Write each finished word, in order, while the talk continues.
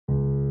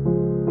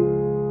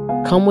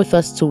Come with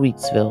us to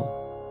Weeksville,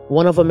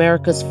 one of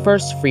America's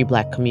first free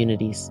Black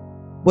communities.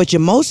 What you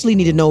mostly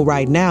need to know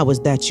right now is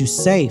that you're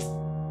safe.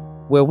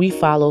 Where we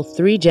follow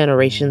 3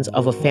 generations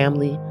of a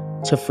family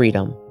to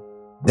freedom.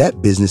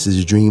 That business is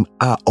a dream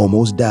I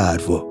almost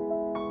died for.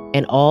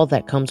 And all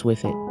that comes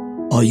with it.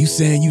 Are you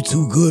saying you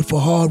too good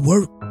for hard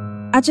work?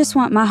 I just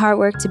want my hard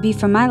work to be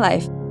for my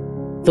life.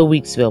 The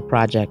Weeksville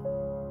Project.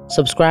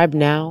 Subscribe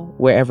now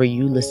wherever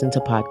you listen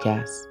to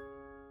podcasts.